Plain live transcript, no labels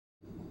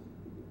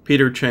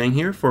Peter Chang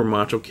here for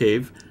Macho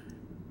Cave,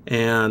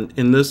 and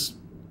in this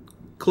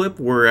clip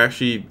we're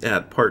actually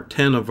at part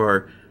 10 of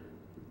our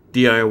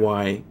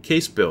DIY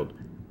case build.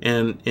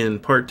 And in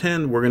part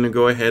 10 we're going to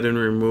go ahead and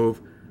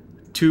remove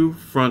two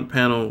front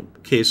panel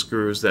case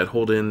screws that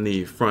hold in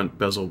the front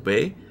bezel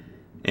bay,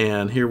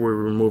 and here we're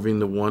removing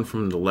the one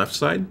from the left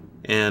side,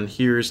 and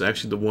here's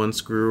actually the one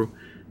screw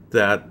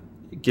that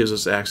gives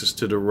us access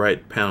to the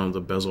right panel of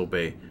the bezel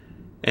bay.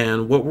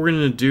 And what we're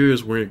going to do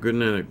is we're going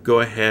to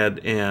go ahead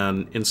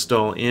and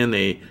install in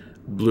a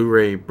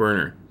Blu-ray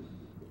burner.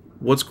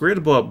 What's great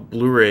about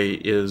Blu-ray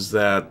is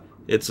that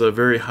it's a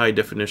very high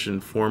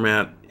definition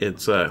format.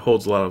 It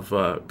holds a lot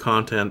of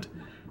content,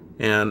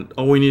 and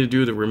all we need to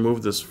do to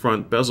remove this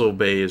front bezel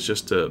bay is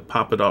just to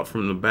pop it out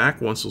from the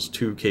back once those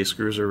two case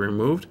screws are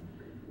removed,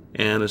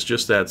 and it's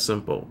just that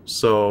simple.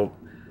 So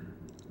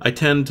I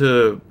tend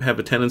to have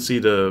a tendency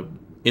to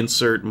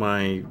insert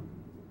my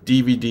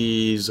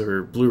DVDs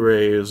or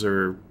Blu-rays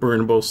or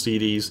burnable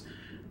CDs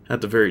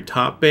at the very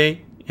top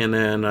bay, and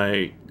then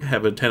I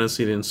have a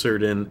tendency to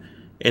insert in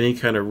any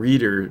kind of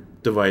reader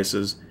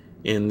devices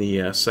in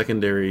the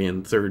secondary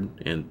and third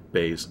and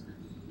bays.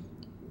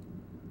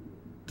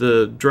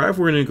 The drive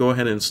we're going to go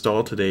ahead and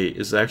install today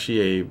is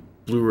actually a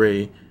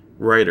Blu-ray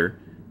writer,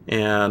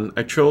 and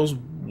I chose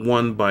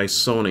one by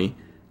Sony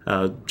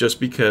just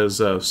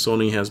because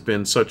Sony has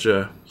been such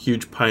a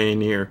huge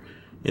pioneer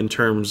in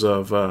terms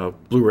of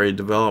Blu-ray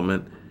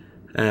development.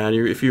 And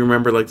if you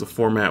remember, like the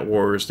format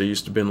wars, there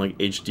used to be like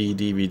HD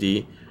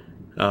DVD.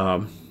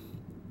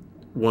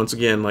 Once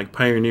again, like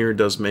Pioneer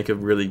does make a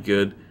really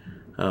good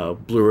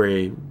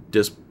Blu-ray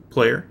disc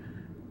player,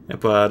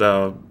 but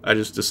I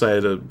just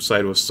decided to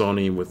side with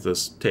Sony with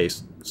this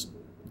taste.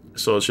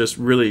 So it's just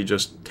really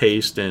just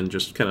taste and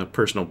just kind of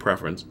personal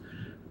preference.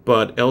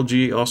 But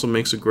LG also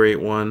makes a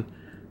great one.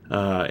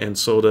 And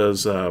so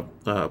does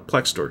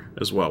Plextor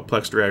as well.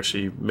 Plextor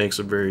actually makes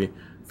a very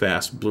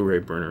fast Blu-ray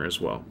burner as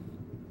well.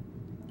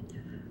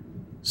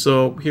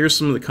 So here's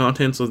some of the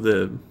contents of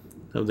the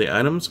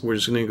items. We're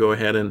just going to go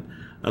ahead and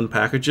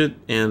unpackage it,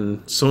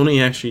 and Sony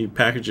actually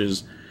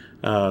packages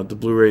the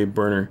Blu-ray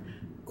burner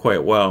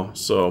quite well.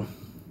 So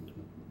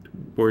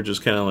we're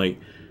just kind of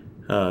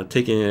like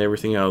taking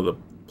everything out of the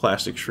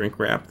plastic shrink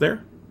wrap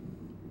there.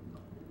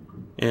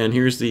 And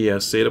here's the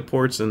SATA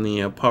ports and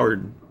the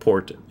powered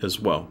port as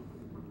well.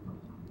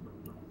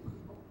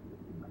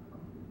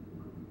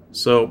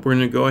 So we're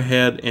going to go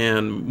ahead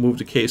and move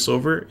the case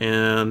over,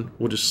 and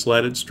we'll just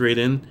slide it straight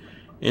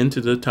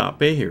into the top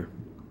bay here.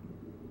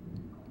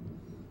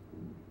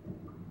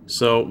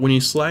 So when you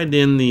slide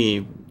in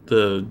the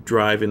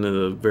drive into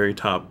the very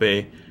top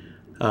bay,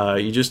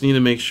 you just need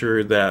to make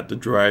sure that the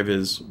drive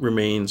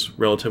remains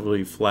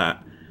relatively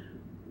flat.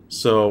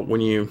 So when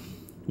you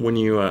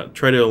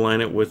try to align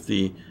it with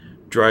the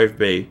drive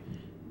bay,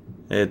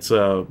 it's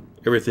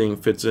everything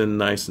fits in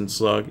nice and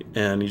snug,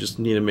 and you just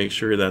need to make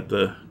sure that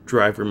the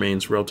drive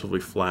remains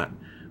relatively flat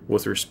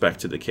with respect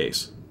to the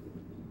case.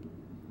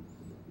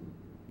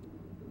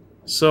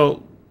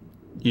 So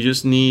you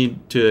just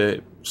need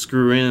to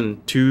screw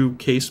in two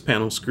case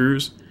panel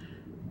screws,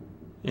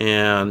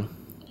 and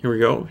here we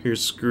go.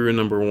 Here's screw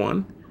number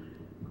one.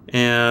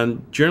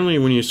 And generally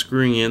when you're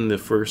screwing in the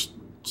first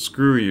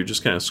screw, you're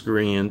just kind of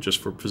screwing in just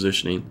for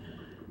positioning.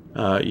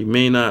 You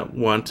may not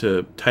want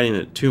to tighten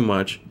it too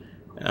much.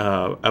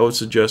 I would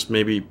suggest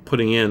maybe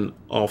putting in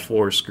all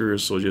four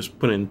screws, so just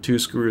put in two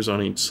screws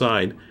on each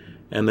side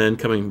and then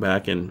coming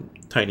back and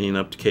tightening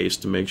up the case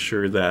to make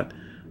sure that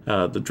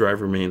the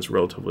drive remains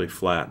relatively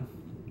flat.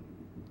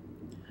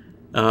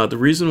 The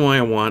reason why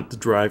I want the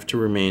drive to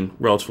remain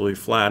relatively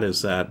flat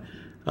is that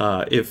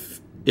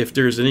if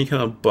there's any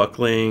kind of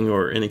buckling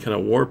or any kind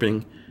of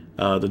warping,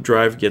 the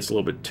drive gets a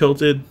little bit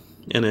tilted,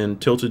 and then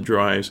tilted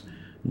drives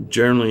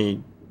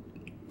generally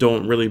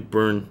don't really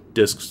burn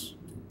discs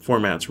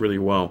formats really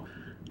well.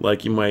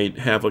 Like you might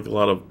have like a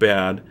lot of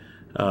bad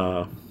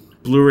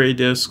Blu-ray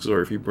discs,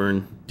 or if you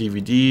burn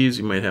DVDs,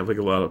 you might have like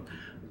a lot of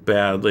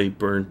badly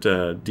burnt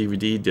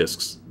DVD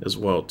discs as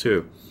well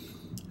too.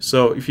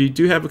 So if you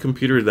do have a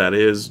computer that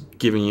is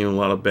giving you a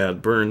lot of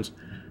bad burns,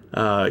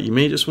 you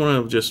may just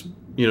want to just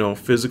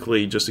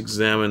physically just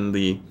examine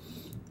the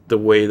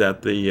way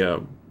that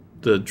the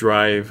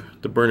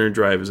burner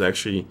drive is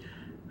actually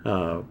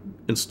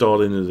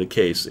installed into the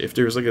case. If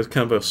there's like a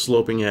kind of a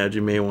sloping edge,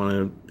 you may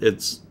want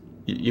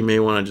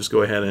to just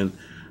go ahead and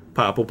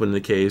pop open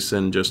the case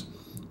and just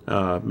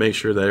make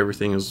sure that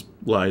everything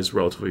lies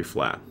relatively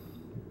flat.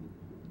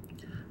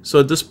 So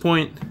at this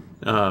point,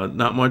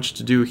 not much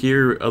to do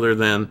here other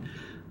than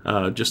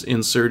just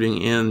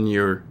inserting in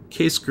your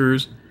case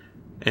screws,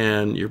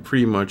 and you're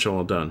pretty much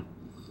all done.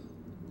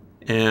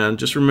 And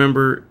just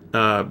remember,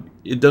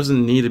 it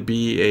doesn't need to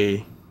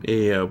be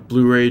a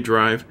Blu-ray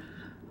drive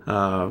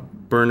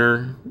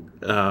burner.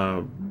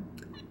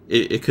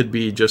 It could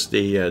be just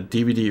a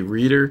DVD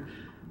reader,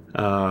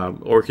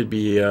 or it could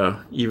be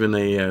even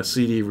a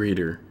CD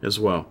reader as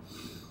well.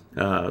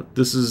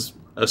 This is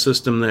a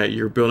system that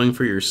you're building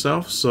for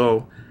yourself,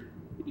 so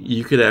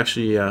you could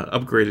actually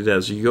upgrade it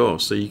as you go.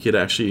 So you could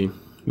actually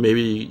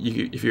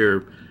maybe if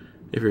you're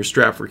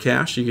strapped for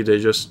cash, you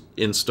could just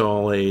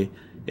install a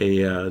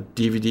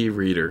DVD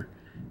reader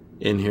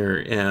in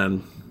here,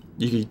 and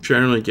you can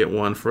generally get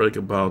one for like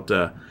about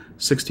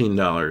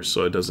 $16,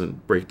 so it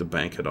doesn't break the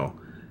bank at all.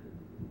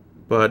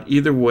 But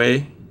either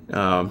way,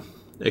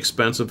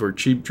 expensive or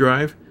cheap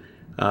drive,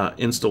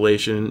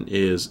 installation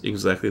is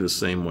exactly the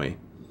same way.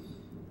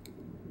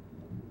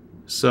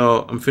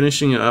 So I'm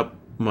finishing up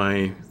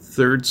my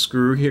third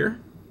screw here,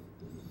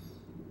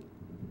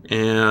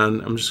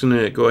 and I'm just going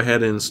to go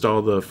ahead and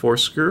install the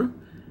fourth screw,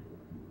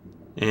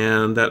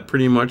 and that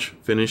pretty much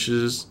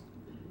finishes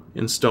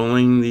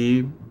installing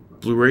the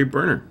Blu-ray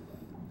burner.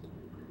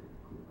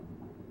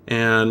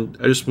 And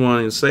I just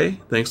wanted to say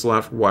thanks a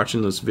lot for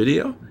watching this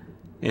video,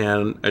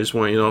 and I just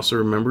want you to also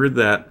remember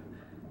that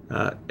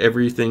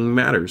everything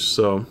matters.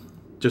 So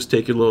just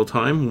take your little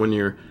time when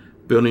you're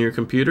building your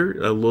computer.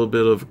 A little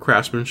bit of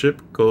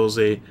craftsmanship goes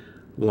a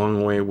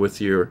long way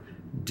with your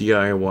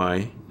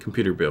DIY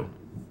computer build.